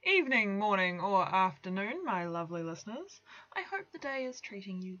evening, morning, or afternoon, my lovely listeners. I hope the day is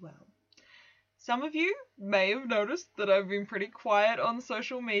treating you well. Some of you may have noticed that I've been pretty quiet on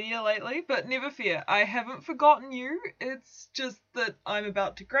social media lately, but never fear, I haven't forgotten you. It's just that I'm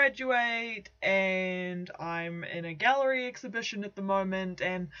about to graduate and I'm in a gallery exhibition at the moment,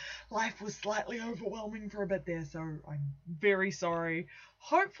 and life was slightly overwhelming for a bit there, so I'm very sorry.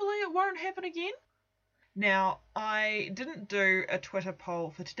 Hopefully it won't happen again. Now, I didn't do a Twitter poll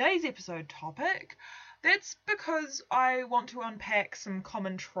for today's episode topic. That's because I want to unpack some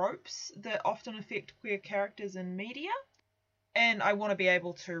common tropes that often affect queer characters in media, and I want to be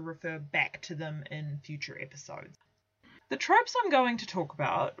able to refer back to them in future episodes. The tropes I'm going to talk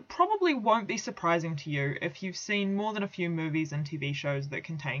about probably won't be surprising to you if you've seen more than a few movies and TV shows that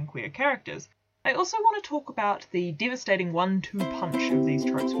contain queer characters. I also want to talk about the devastating 1-2 punch of these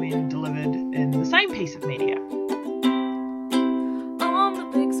tropes when delivered in the same piece of media. On the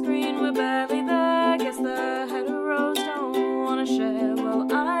big screen we're barely there, guess the heteros don't want to share.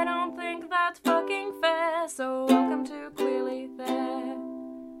 Well, I don't think that's fucking fair, so welcome to Queerly There.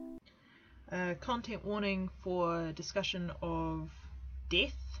 Content warning for discussion of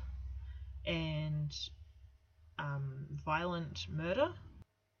death and violent murder.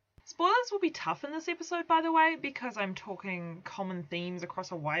 Spoilers will be tough in this episode, by the way, because I'm talking common themes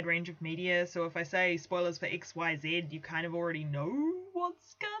across a wide range of media, so if I say spoilers for XYZ, you kind of already know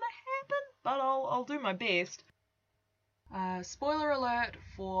what's gonna happen, but I'll do my best. Spoiler alert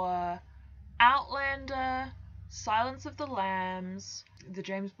for Outlander, Silence of the Lambs, the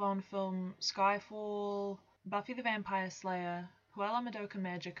James Bond film Skyfall, Buffy the Vampire Slayer, Puella Madoka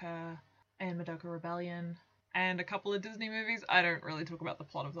Magica, and Madoka Rebellion, and a couple of Disney movies. I don't really talk about the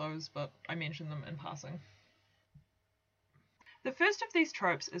plot of those, but I mention them in passing. The first of these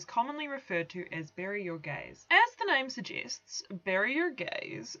tropes is commonly referred to as bury your gays. As the name suggests, bury your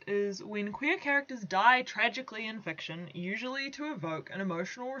gays is when queer characters die tragically in fiction, usually to evoke an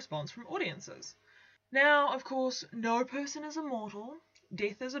emotional response from audiences. Now, of course, no person is immortal.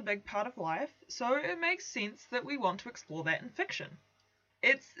 Death is a big part of life, so it makes sense that we want to explore that in fiction.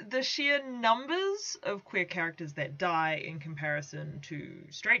 It's the sheer numbers of queer characters that die in comparison to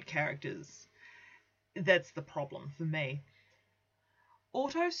straight characters that's the problem for me.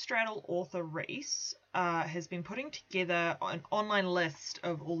 Autostraddle author Reese has been putting together an online list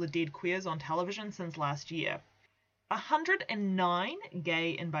of all the dead queers on television since last year. 109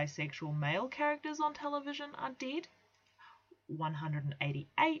 gay and bisexual male characters on television are dead.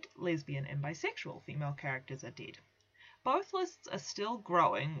 188 lesbian and bisexual female characters are dead. Both lists are still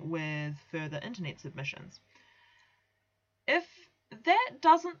growing with further internet submissions. If that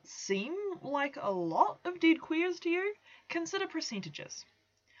doesn't seem like a lot of dead queers to you, consider percentages.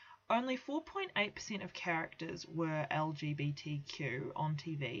 Only 4.8% of characters were LGBTQ on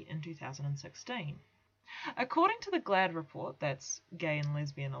TV in 2016. According to the GLAAD report, that's Gay and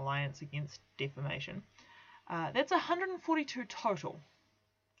Lesbian Alliance Against Defamation, that's 142 total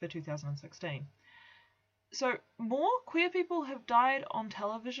for 2016. So more queer people have died on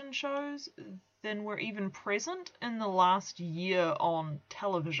television shows than were even present in the last year on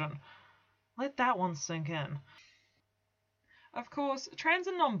television. Let that one sink in. Of course, trans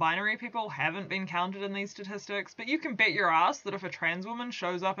and non-binary people haven't been counted in these statistics, but you can bet your ass that if a trans woman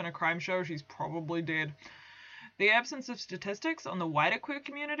shows up in a crime show, she's probably dead. The absence of statistics on the wider queer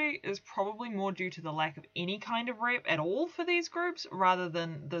community is probably more due to the lack of any kind of rep at all for these groups, rather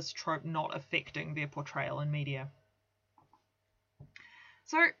than this trope not affecting their portrayal in media.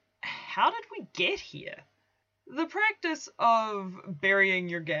 So, how did we get here? The practice of burying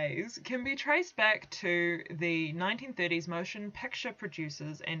your gays can be traced back to the 1930s motion picture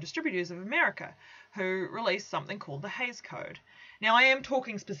producers and distributors of America, who released something called the Hays Code. Now, I am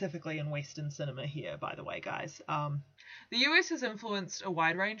talking specifically in Western cinema here, by the way, guys. The US has influenced a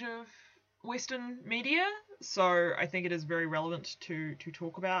wide range of Western media, so I think it is very relevant to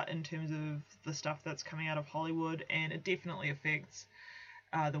talk about in terms of the stuff that's coming out of Hollywood, and it definitely affects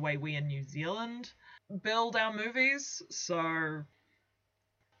the way we in New Zealand build our movies. So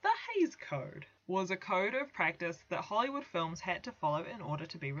the Hays Code was a code of practice that Hollywood films had to follow in order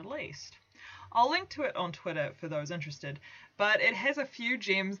to be released. I'll link to it on Twitter for those interested, but it has a few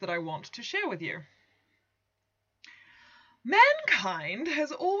gems that I want to share with you. Mankind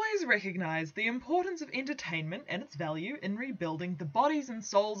has always recognized the importance of entertainment and its value in rebuilding the bodies and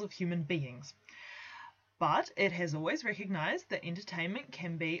souls of human beings. But it has always recognized that entertainment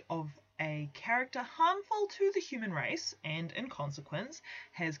can be of a character harmful to the human race, and in consequence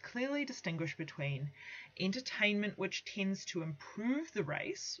has clearly distinguished between entertainment which tends to improve the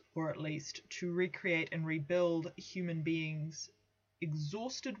race, or at least to recreate and rebuild human beings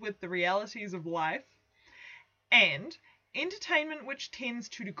exhausted with the realities of life, and entertainment which tends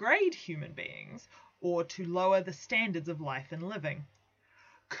to degrade human beings or to lower the standards of life and living.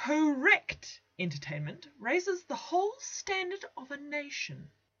 Correct entertainment raises the whole standard of a nation.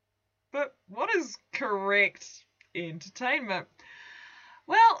 But what is correct entertainment?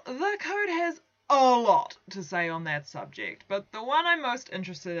 Well, the code has a lot to say on that subject, but the one I'm most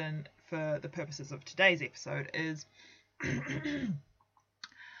interested in for the purposes of today's episode is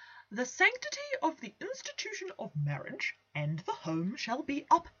the sanctity of the institution of marriage and the home shall be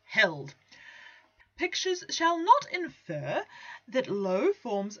upheld. Pictures shall not infer that low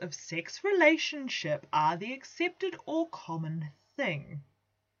forms of sex relationship are the accepted or common thing.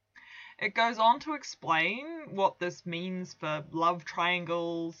 It goes on to explain what this means for love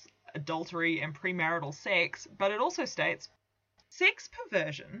triangles, adultery, and premarital sex, but it also states, sex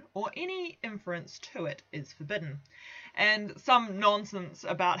perversion, or any inference to it, is forbidden, and some nonsense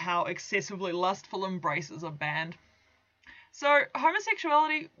about how excessively lustful embraces are banned. So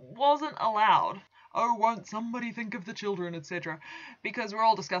homosexuality wasn't allowed. Oh, won't somebody think of the children, etc., because we're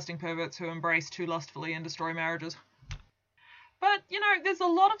all disgusting perverts who embrace too lustfully and destroy marriages. But, there's a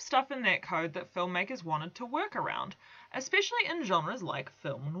lot of stuff in that code that filmmakers wanted to work around, especially in genres like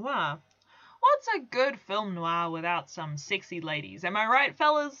film noir. What's a good film noir without some sexy ladies? Am I right,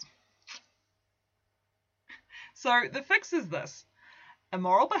 fellas? So the fix is this.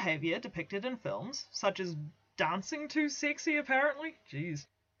 Immoral behaviour depicted in films, such as dancing too sexy apparently, jeez.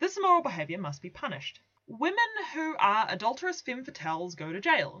 This immoral behaviour must be punished. Women who are adulterous femme fatales go to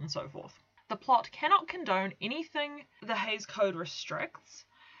jail, and so forth. The plot cannot condone anything the Hays Code restricts.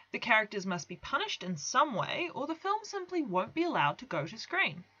 The characters must be punished in some way, or the film simply won't be allowed to go to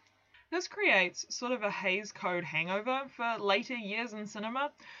screen. This creates sort of a Hays Code hangover for later years in cinema,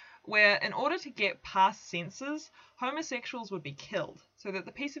 where in order to get past censors, homosexuals would be killed, so that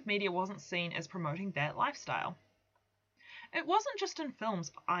the piece of media wasn't seen as promoting that lifestyle. It wasn't just in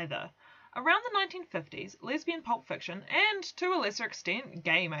films either. Around the 1950s, lesbian pulp fiction, and to a lesser extent,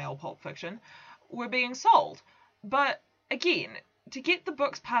 gay male pulp fiction, were being sold. But again, to get the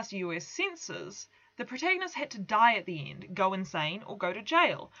books past US censors, the protagonist had to die at the end, go insane, or go to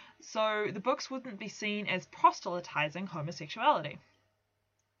jail, so the books wouldn't be seen as proselytizing homosexuality.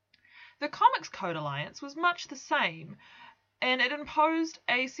 The Comics Code Alliance was much the same, and it imposed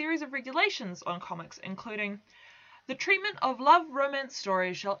a series of regulations on comics, including the treatment of love romance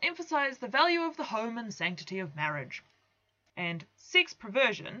stories shall emphasize the value of the home and sanctity of marriage. And sex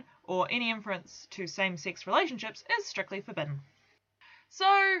perversion, or any inference to same-sex relationships, is strictly forbidden.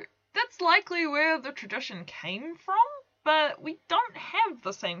 So that's likely where the tradition came from, but we don't have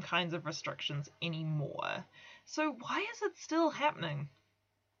the same kinds of restrictions anymore. So why is it still happening?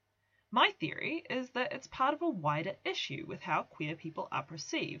 My theory is that it's part of a wider issue with how queer people are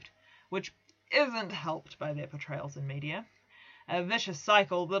perceived, which isn't helped by their portrayals in media. A vicious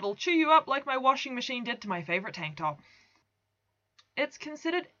cycle that'll chew you up like my washing machine did to my favourite tank top. It's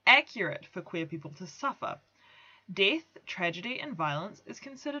considered accurate for queer people to suffer. Death, tragedy, and violence is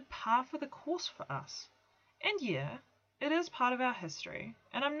considered par for the course for us. And yeah, it is part of our history,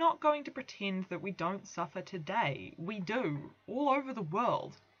 and I'm not going to pretend that we don't suffer today. We do, all over the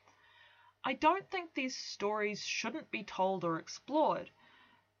world. I don't think these stories shouldn't be told or explored,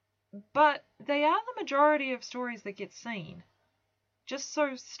 but they are the majority of stories that get seen. Just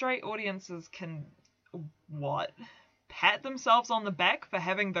so straight audiences can, pat themselves on the back for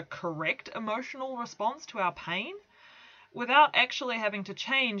having the correct emotional response to our pain, without actually having to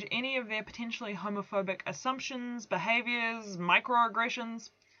change any of their potentially homophobic assumptions, behaviours, microaggressions.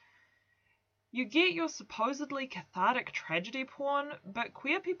 You get your supposedly cathartic tragedy porn, but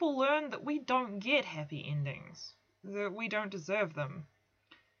queer people learn that we don't get happy endings, that we don't deserve them,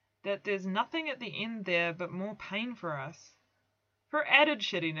 that there's nothing at the end there but more pain for us. For added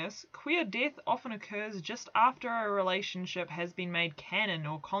shittiness, queer death often occurs just after a relationship has been made canon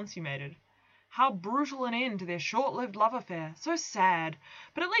or consummated. How brutal an end to their short-lived love affair. So sad.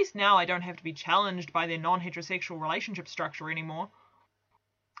 But at least now I don't have to be challenged by their non-heterosexual relationship structure anymore.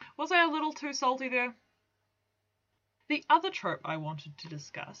 Was I a little too salty there? The other trope I wanted to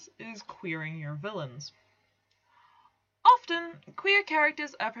discuss is queering your villains. Often, queer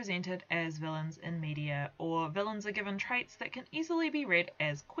characters are presented as villains in media, or villains are given traits that can easily be read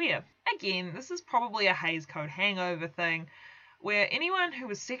as queer. Again, this is probably a Hays Code hangover thing, where anyone who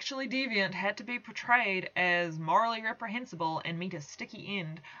was sexually deviant had to be portrayed as morally reprehensible and meet a sticky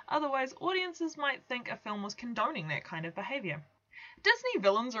end, otherwise audiences might think a film was condoning that kind of behaviour. Disney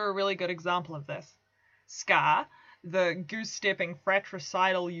villains are a really good example of this. Scar, the goose-stepping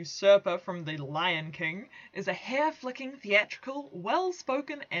fratricidal usurper from The Lion King, is a hair-flicking, theatrical,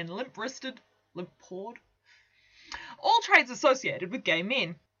 well-spoken, and limp-pawed, all traits associated with gay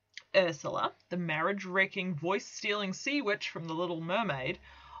men. Ursula, the marriage-wrecking, voice-stealing sea witch from The Little Mermaid,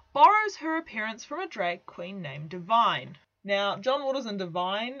 borrows her appearance from a drag queen named Divine. Now, John Waters and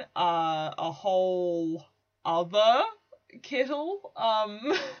Divine are a whole other kettle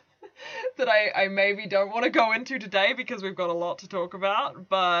that I maybe don't want to go into today because we've got a lot to talk about,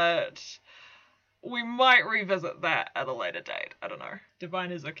 but we might revisit that at a later date. I don't know.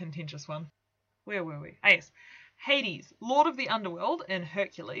 Divine is a contentious one. Where were we? Ah, yes. Hades, Lord of the Underworld in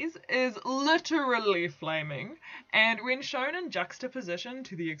Hercules, is literally flaming, and when shown in juxtaposition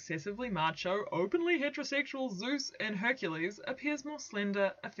to the excessively macho, openly heterosexual Zeus in Hercules, appears more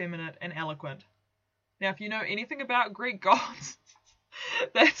slender, effeminate, and eloquent. Now, if you know anything about Greek gods,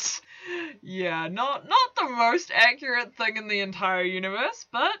 that's, yeah, not the most accurate thing in the entire universe,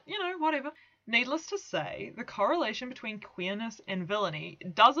 but, you know, whatever. Needless to say, the correlation between queerness and villainy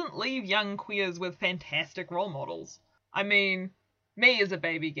doesn't leave young queers with fantastic role models. I mean, me as a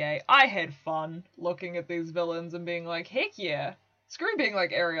baby gay, I had fun looking at these villains and being like, heck yeah, screw being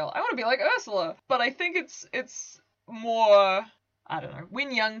like Ariel, I want to be like Ursula. But I think it's more, I don't know,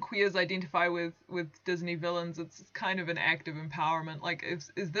 when young queers identify with Disney villains, it's kind of an act of empowerment. Like,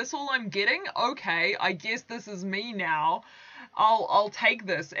 is this all I'm getting? Okay, I guess this is me now. I'll take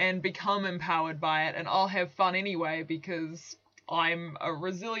this and become empowered by it, and I'll have fun anyway because I'm a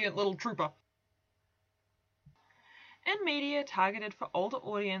resilient little trooper. In media targeted for older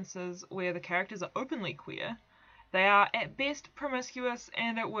audiences where the characters are openly queer, they are at best promiscuous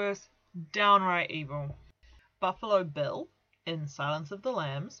and at worst downright evil. Buffalo Bill, in Silence of the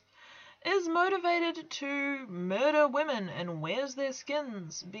Lambs, is motivated to murder women and wears their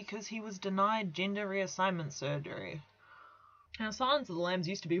skins because he was denied gender reassignment surgery. Now, Silence of the Lambs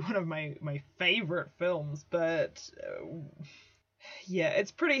used to be one of my favourite films, but yeah,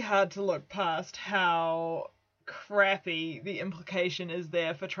 it's pretty hard to look past how crappy the implication is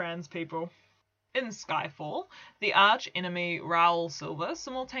there for trans people. In Skyfall, the arch-enemy Raoul Silva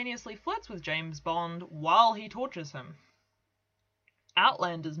simultaneously flirts with James Bond while he tortures him.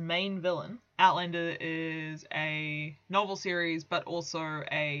 Outlander's main villain, Outlander is a novel series but also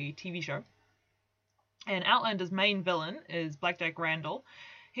a TV show, and Outlander's main villain is Blackjack Randall.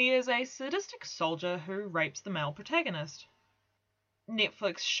 He is a sadistic soldier who rapes the male protagonist.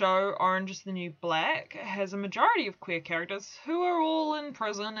 Netflix show Orange is the New Black has a majority of queer characters who are all in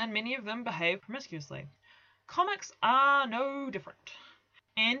prison, and many of them behave promiscuously. Comics are no different.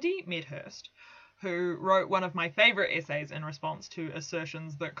 Andy Medhurst, who wrote one of my favourite essays in response to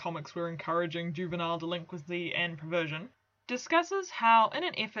assertions that comics were encouraging juvenile delinquency and perversion, discusses how, in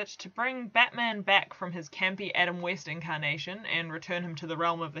an effort to bring Batman back from his campy Adam West incarnation and return him to the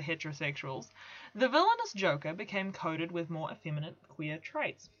realm of the heterosexuals, the villainous Joker became coded with more effeminate queer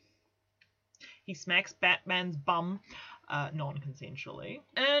traits. He smacks Batman's bum, non-consensually,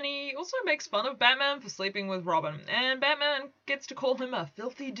 and he also makes fun of Batman for sleeping with Robin, and Batman gets to call him a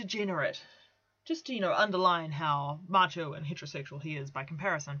filthy degenerate, just to, underline how macho and heterosexual he is by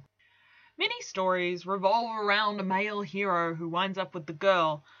comparison. Many stories revolve around a male hero who winds up with the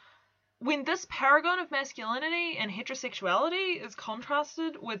girl. When this paragon of masculinity and heterosexuality is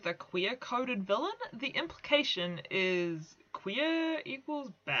contrasted with a queer-coded villain, the implication is queer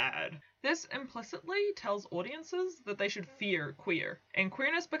equals bad. This implicitly tells audiences that they should fear queer, and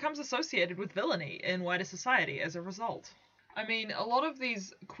queerness becomes associated with villainy in wider society as a result. I mean, a lot of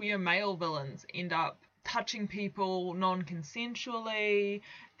these queer male villains end up touching people non-consensually.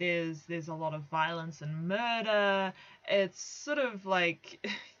 There's a lot of violence and murder. It's sort of like,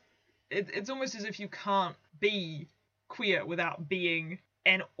 it's almost as if you can't be queer without being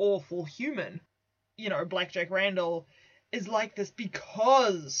an awful human. Blackjack Randall is like this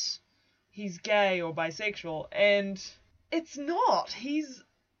because he's gay or bisexual, and it's not. He's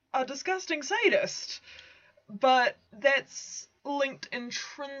a disgusting sadist. But that's linked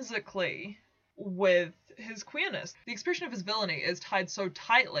intrinsically with his queerness. The expression of his villainy is tied so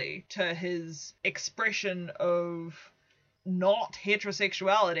tightly to his expression of not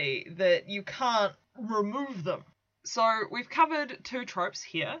heterosexuality that you can't remove them. So we've covered two tropes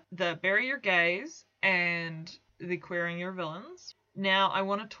here, the bury your gays and the queering your villains. Now I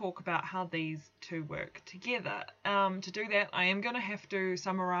want to talk about how these two work together. To do that, I am going to have to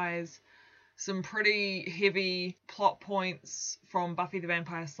summarize some pretty heavy plot points from Buffy the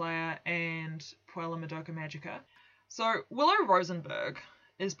Vampire Slayer and Puella Madoka Magica. So Willow Rosenberg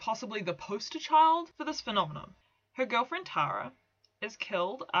is possibly the poster child for this phenomenon. Her girlfriend Tara is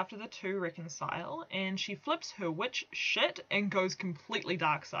killed after the two reconcile, and she flips her witch shit and goes completely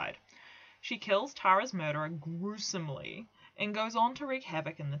dark side. She kills Tara's murderer gruesomely and goes on to wreak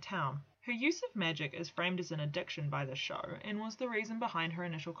havoc in the town. Her use of magic is framed as an addiction by the show and was the reason behind her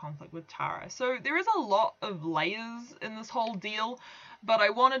initial conflict with Tara. So there is a lot of layers in this whole deal, but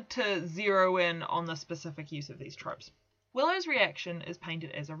I wanted to zero in on the specific use of these tropes. Willow's reaction is painted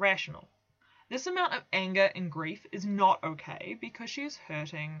as irrational. This amount of anger and grief is not okay because she is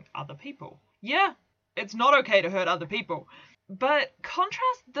hurting other people. Yeah, it's not okay to hurt other people. But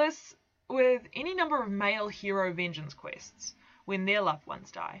contrast this with any number of male hero vengeance quests when their loved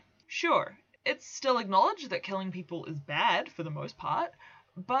ones die. Sure, it's still acknowledged that killing people is bad for the most part,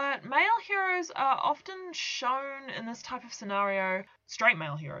 but male heroes are often shown in this type of scenario, straight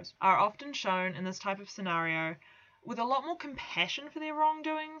male heroes are often shown in this type of scenario with a lot more compassion for their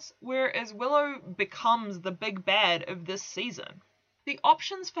wrongdoings, whereas Willow becomes the big bad of this season. The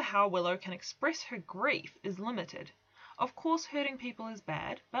options for how Willow can express her grief is limited. Of course, hurting people is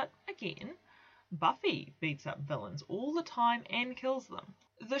bad, but again, Buffy beats up villains all the time and kills them.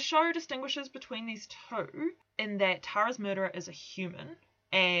 The show distinguishes between these two in that Tara's murderer is a human,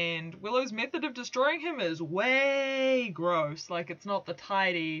 and Willow's method of destroying him is way gross. Like, it's not the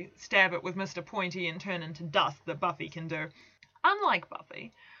tidy stab it with Mr. Pointy and turn into dust that Buffy can do. Unlike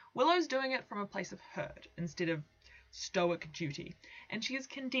Buffy, Willow's doing it from a place of hurt instead of stoic duty, and she is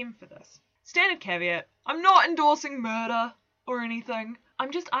condemned for this. Standard caveat, I'm not endorsing murder or anything.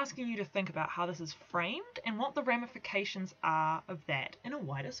 I'm just asking you to think about how this is framed and what the ramifications are of that in a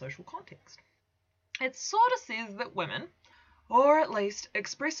wider social context. It sort of says that women, or at least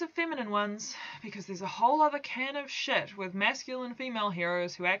expressive feminine ones, because there's a whole other can of shit with masculine female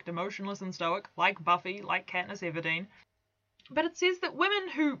heroes who act emotionless and stoic, like Buffy, like Katniss Everdeen, but it says that women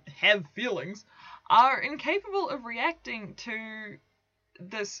who have feelings are incapable of reacting to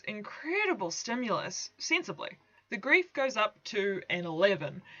this incredible stimulus sensibly. The grief goes up to an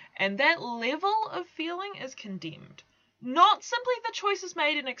 11, and that level of feeling is condemned. Not simply the choices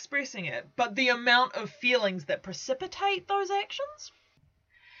made in expressing it, but the amount of feelings that precipitate those actions.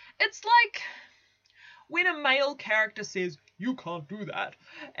 It's like when a male character says, "You can't do that,"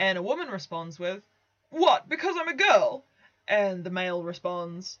 and a woman responds with, "What, because I'm a girl?" And the male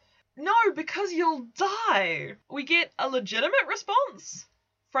responds, "No, because you'll die." We get a legitimate response,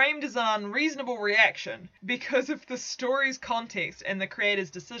 framed as an unreasonable reaction because of the story's context and the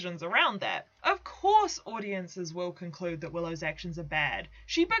creator's decisions around that. Of course audiences will conclude that Willow's actions are bad.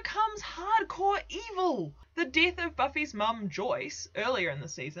 She becomes hardcore evil. The death of Buffy's mum, Joyce, earlier in the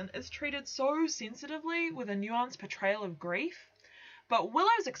season, is treated so sensitively with a nuanced portrayal of grief, but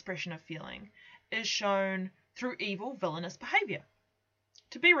Willow's expression of feeling is shown through evil, villainous behaviour.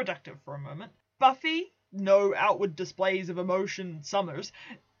 To be reductive for a moment, Buffy, no outward displays of emotion Summers,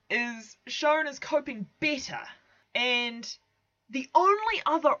 is shown as coping better, and the only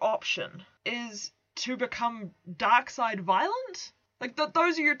other option is to become dark side violent. Like,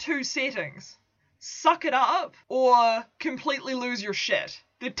 those are your two settings. Suck it up or completely lose your shit.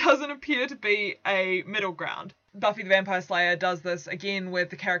 There doesn't appear to be a middle ground. Buffy the Vampire Slayer does this again with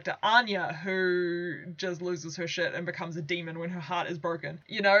the character Anya, who just loses her shit and becomes a demon when her heart is broken.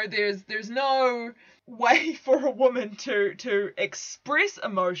 You know, there's no way for a woman to express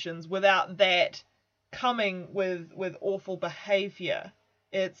emotions without that coming with awful behavior.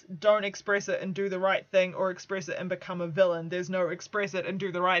 It's don't express it and do the right thing, or express it and become a villain. There's no express it and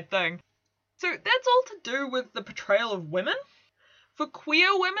do the right thing. So that's all to do with the portrayal of women. For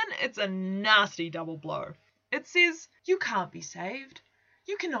queer women, it's a nasty double blow. It says, you can't be saved.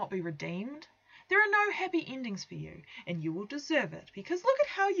 You cannot be redeemed. There are no happy endings for you, and you will deserve it, because look at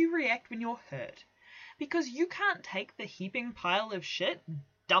how you react when you're hurt. Because you can't take the heaping pile of shit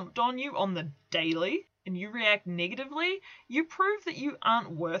dumped on you on the daily, and you react negatively, you prove that you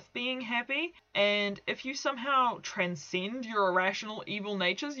aren't worth being happy, and if you somehow transcend your irrational evil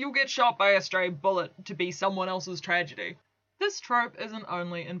natures, you'll get shot by a stray bullet to be someone else's tragedy. This trope isn't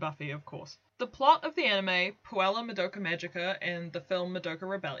only in Buffy, of course. The plot of the anime Puella Madoka Magica and the film Madoka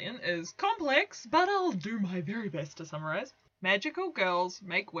Rebellion is complex, but I'll do my very best to summarize. Magical girls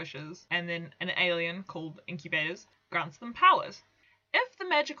make wishes, and then an alien called incubators grants them powers. If the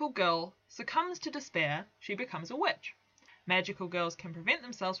magical girl succumbs to despair, she becomes a witch. Magical girls can prevent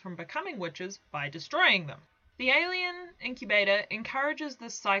themselves from becoming witches by destroying them. The alien incubator encourages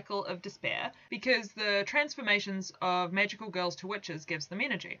this cycle of despair because the transformations of magical girls to witches gives them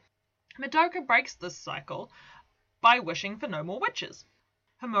energy. Madoka breaks this cycle by wishing for no more witches.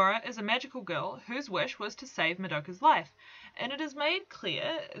 Homura is a magical girl whose wish was to save Madoka's life, and it is made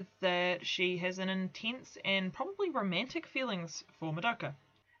clear that she has an intense and probably romantic feelings for Madoka.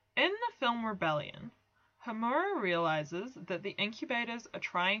 In the film Rebellion, Homura realizes that the incubators are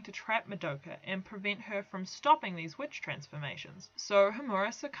trying to trap Madoka and prevent her from stopping these witch transformations. So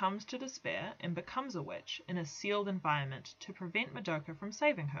Homura succumbs to despair and becomes a witch in a sealed environment to prevent Madoka from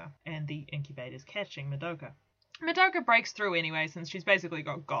saving her and the incubators catching Madoka. Madoka breaks through anyway, since she's basically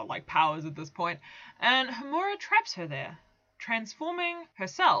got godlike powers at this point, and Homura traps her there, transforming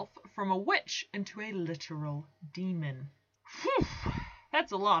herself from a witch into a literal demon. Whew,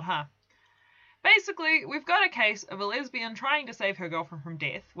 that's a lot, huh? Basically, we've got a case of a lesbian trying to save her girlfriend from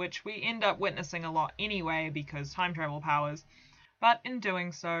death, which we end up witnessing a lot anyway because time travel powers, but in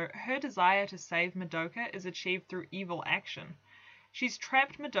doing so, her desire to save Madoka is achieved through evil action. She's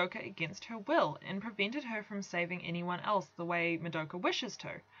trapped Madoka against her will and prevented her from saving anyone else the way Madoka wishes to.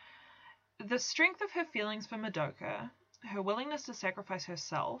 The strength of her feelings for Madoka, her willingness to sacrifice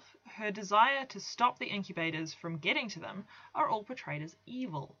herself, her desire to stop the incubators from getting to them, are all portrayed as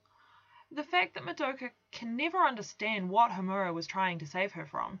evil. The fact that Madoka can never understand what Homura was trying to save her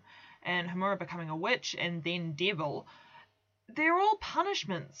from, and Homura becoming a witch and then devil, they're all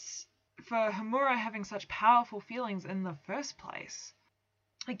punishments for Homura having such powerful feelings in the first place.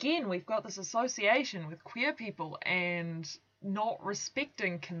 Again, we've got this association with queer people and not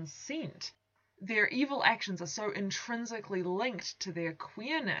respecting consent. Their evil actions are so intrinsically linked to their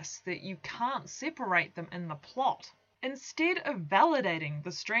queerness that you can't separate them in the plot. Instead of validating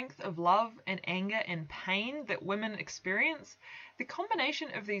the strength of love and anger and pain that women experience, the combination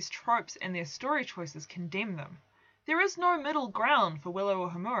of these tropes and their story choices condemn them. There is no middle ground for Willow or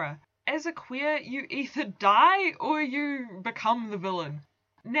Homura. As a queer, you either die or you become the villain.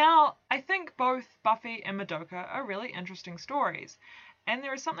 Now, I think both Buffy and Madoka are really interesting stories, and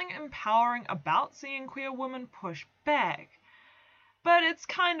there is something empowering about seeing queer women push back. But it's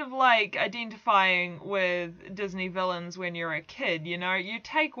kind of like identifying with Disney villains when you're a kid, you know? You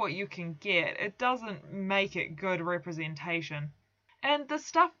take what you can get. It doesn't make it good representation. And this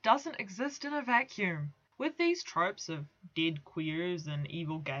stuff doesn't exist in a vacuum. With these tropes of dead queers and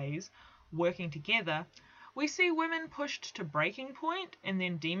evil gays working together, we see women pushed to breaking point and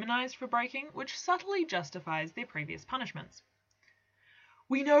then demonized for breaking, which subtly justifies their previous punishments.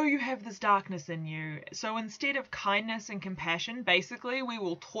 We know you have this darkness in you, so instead of kindness and compassion, basically we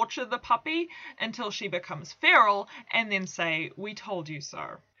will torture the puppy until she becomes feral and then say, "We told you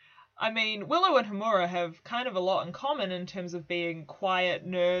so." I mean, Willow and Homura have kind of a lot in common in terms of being quiet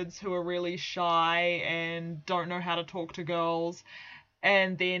nerds who are really shy and don't know how to talk to girls,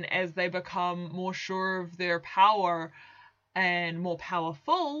 and then as they become more sure of their power and more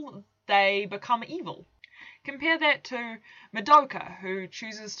powerful, they become evil. Compare that to Madoka, who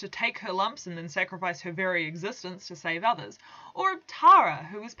chooses to take her lumps and then sacrifice her very existence to save others, or Tara,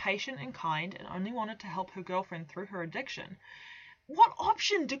 who is patient and kind and only wanted to help her girlfriend through her addiction. What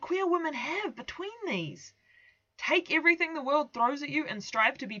option do queer women have between these? Take everything the world throws at you and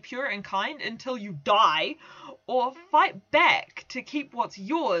strive to be pure and kind until you die, or fight back to keep what's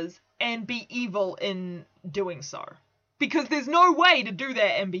yours and be evil in doing so. Because there's no way to do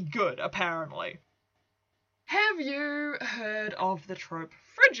that and be good, apparently. Have you heard of the trope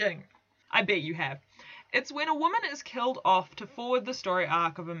fridging? I bet you have. It's when a woman is killed off to forward the story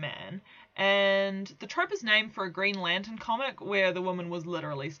arc of a man, and the trope is named for a Green Lantern comic where the woman was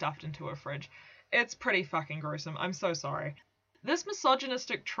literally stuffed into a fridge. It's pretty fucking gruesome, I'm so sorry. This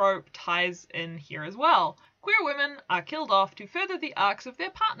misogynistic trope ties in here as well. Queer women are killed off to further the arcs of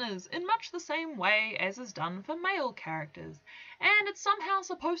their partners in much the same way as is done for male characters, and it's somehow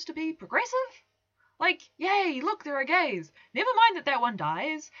supposed to be progressive? Like, yay, look, there are gays. Never mind that one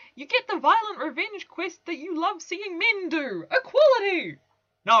dies. You get the violent revenge quest that you love seeing men do. Equality!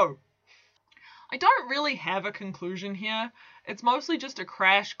 No. I don't really have a conclusion here. It's mostly just a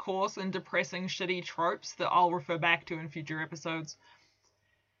crash course in depressing, shitty tropes that I'll refer back to in future episodes.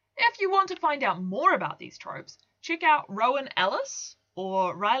 If you want to find out more about these tropes, check out Rowan Ellis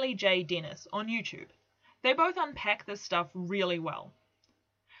or Riley J. Dennis on YouTube. They both unpack this stuff really well.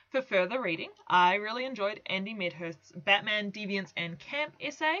 For further reading, I really enjoyed Andy Medhurst's Batman, Deviants and Camp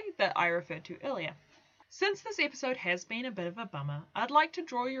essay that I referred to earlier. Since this episode has been a bit of a bummer, I'd like to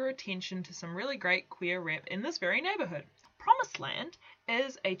draw your attention to some really great queer rep in this very neighbourhood. Promised Land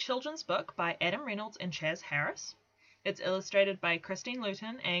is a children's book by Adam Reynolds and Chaz Harris. It's illustrated by Christine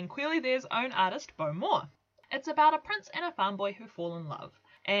Luton and Queerly There's own artist Bo Moore. It's about a prince and a farm boy who fall in love,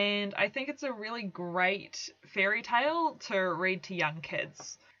 and I think it's a really great fairy tale to read to young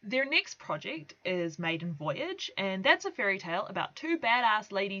kids. Their next project is Maiden Voyage, and that's a fairy tale about two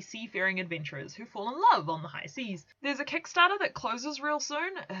badass lady seafaring adventurers who fall in love on the high seas. There's a Kickstarter that closes real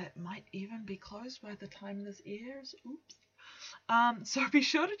soon. It might even be closed by the time this airs. Oops. So be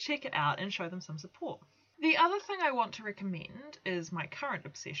sure to check it out and show them some support. The other thing I want to recommend is my current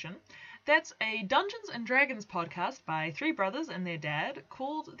obsession. That's a Dungeons & Dragons podcast by three brothers and their dad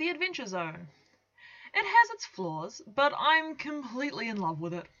called The Adventure Zone. It has its flaws, but I'm completely in love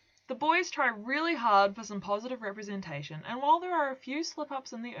with it. The boys try really hard for some positive representation, and while there are a few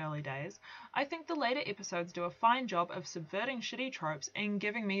slip-ups in the early days, I think the later episodes do a fine job of subverting shitty tropes and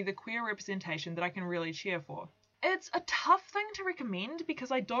giving me the queer representation that I can really cheer for. It's a tough thing to recommend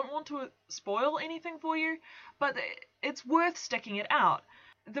because I don't want to spoil anything for you, but it's worth sticking it out.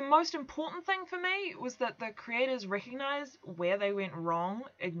 The most important thing for me was that the creators recognized where they went wrong,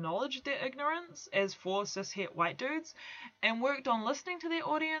 acknowledged their ignorance as four cishet white dudes, and worked on listening to their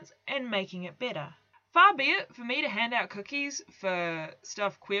audience and making it better. Far be it for me to hand out cookies for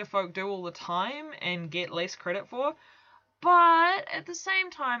stuff queer folk do all the time and get less credit for, but at the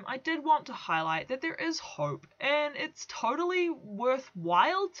same time I did want to highlight that there is hope, and it's totally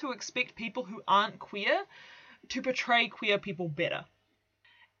worthwhile to expect people who aren't queer to portray queer people better.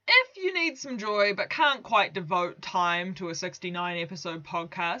 If you need some joy but can't quite devote time to a 69 episode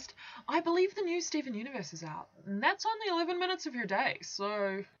podcast, I believe the new Steven Universe is out, and that's only 11 minutes of your day,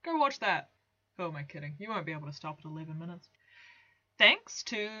 so go watch that. Who am I kidding? You won't be able to stop at 11 minutes. Thanks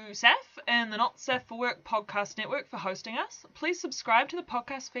to Saf and the Not Saf for Work podcast network for hosting us. Please subscribe to the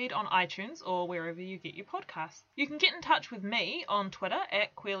podcast feed on iTunes or wherever you get your podcasts. You can get in touch with me on Twitter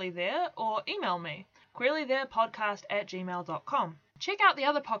 @QueerlyThere or email me, queerlytherepodcast@gmail.com. Check out the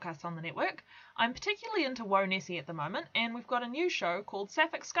other podcasts on the network. I'm particularly into Woe Nessie at the moment, and we've got a new show called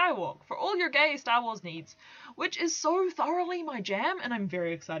Sapphic Skywalk for all your gay Star Wars needs, which is so thoroughly my jam, and I'm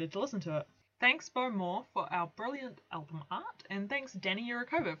very excited to listen to it. Thanks Bo Moore for our brilliant album art, and thanks Danny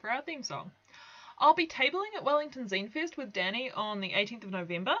Yurikova for our theme song. I'll be tabling at Wellington Zine Fest with Danny on the 18th of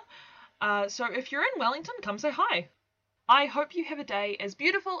November, so if you're in Wellington, come say hi. I hope you have a day as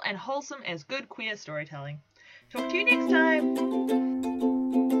beautiful and wholesome as good queer storytelling. Talk to you next time!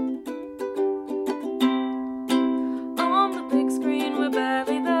 On the big screen, we're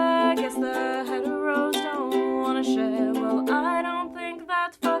barely there. Guess the heteros don't wanna share. Well, I don't think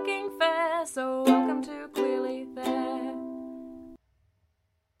that's fucking fair. So welcome to Queerly There.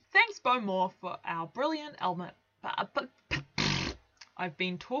 Thanks Bo Moore for our brilliant album. I've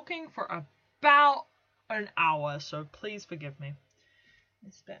been talking for about an hour, so please forgive me. I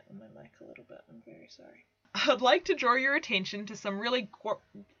spat on my mic a little bit. I'm very sorry. I'd like to draw your attention to some really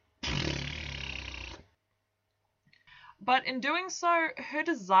but in doing so, her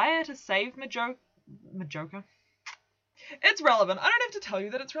desire to save Majoka. It's relevant. I don't have to tell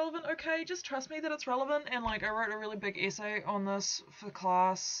you that it's relevant, okay? Just trust me that it's relevant, and I wrote a really big essay on this for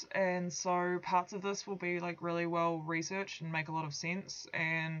class, and so parts of this will be really well researched and make a lot of sense,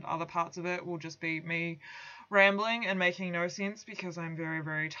 and other parts of it will just be me rambling and making no sense because I'm very,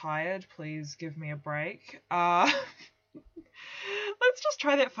 very tired. Please give me a break. Let's just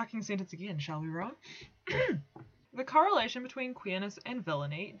try that fucking sentence again, shall we, Ron? The correlation between queerness and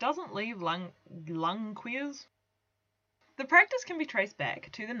villainy doesn't leave lung queers. The practice can be traced back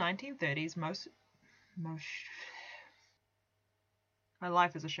to the 1930s. My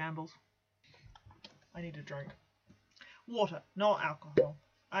life is a shambles. I need a drink. Water, not alcohol.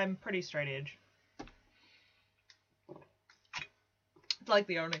 I'm pretty straight edge. It's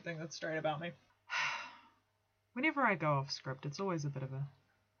the only thing that's straight about me. Whenever I go off script, it's always a bit of a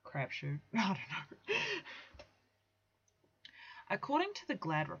crapshoot. I don't know. According to the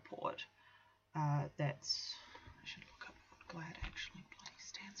GLAAD report, I should look up what GLAAD actually bloody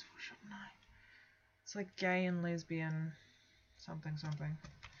stands for, shouldn't I? It's gay and lesbian something.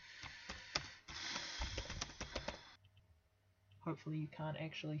 Hopefully you can't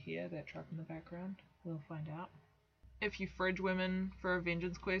actually hear that truck in the background. We'll find out. If you fridge women for a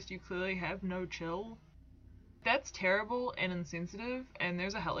vengeance quest, you clearly have no chill. That's terrible and insensitive, and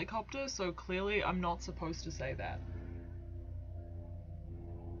there's a helicopter, so clearly I'm not supposed to say that.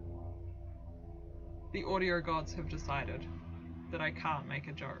 The audio gods have decided that I can't make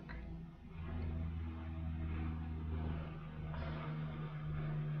a joke.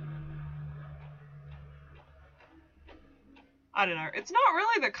 I don't know. It's not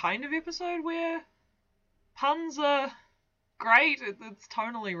really the kind of episode where puns are great. It's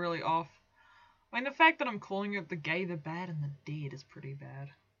tonally really off. The fact that I'm calling it the gay, the bad, and the dead is pretty bad.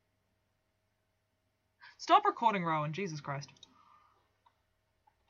 Stop recording, Rowan. Jesus Christ.